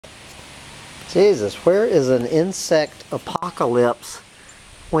Jesus, where is an insect apocalypse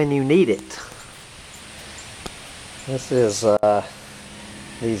when you need it? This is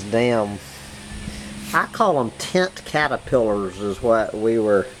these damn, I call them tent caterpillars is what we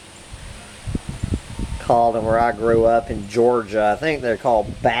were called them where I grew up in Georgia. I think they're called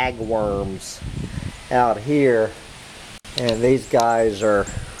bagworms out here. And these guys are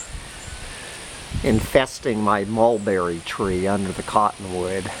infesting my mulberry tree under the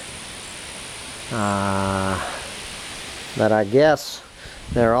cottonwood. But I guess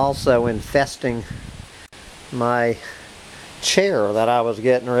they're also infesting my chair that I was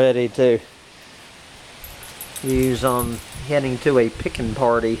getting ready to use on heading to a picking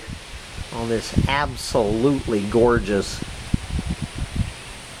party on this absolutely gorgeous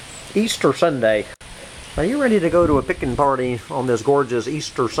Easter Sunday. Are you ready to go to a picking party on this gorgeous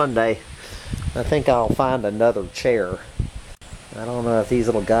Easter Sunday? I think I'll find another chair. I don't know if these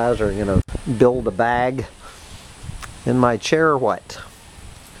little guys are going to build a bag in my chair or what.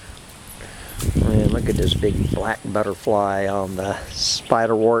 And look at this big black butterfly on the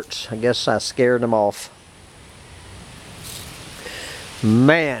spider warts. I guess I scared them off.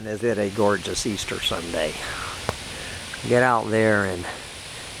 Man, is it a gorgeous Easter Sunday. Get out there and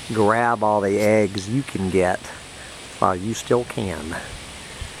grab all the eggs you can get while you still can.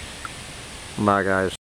 Bye, guys.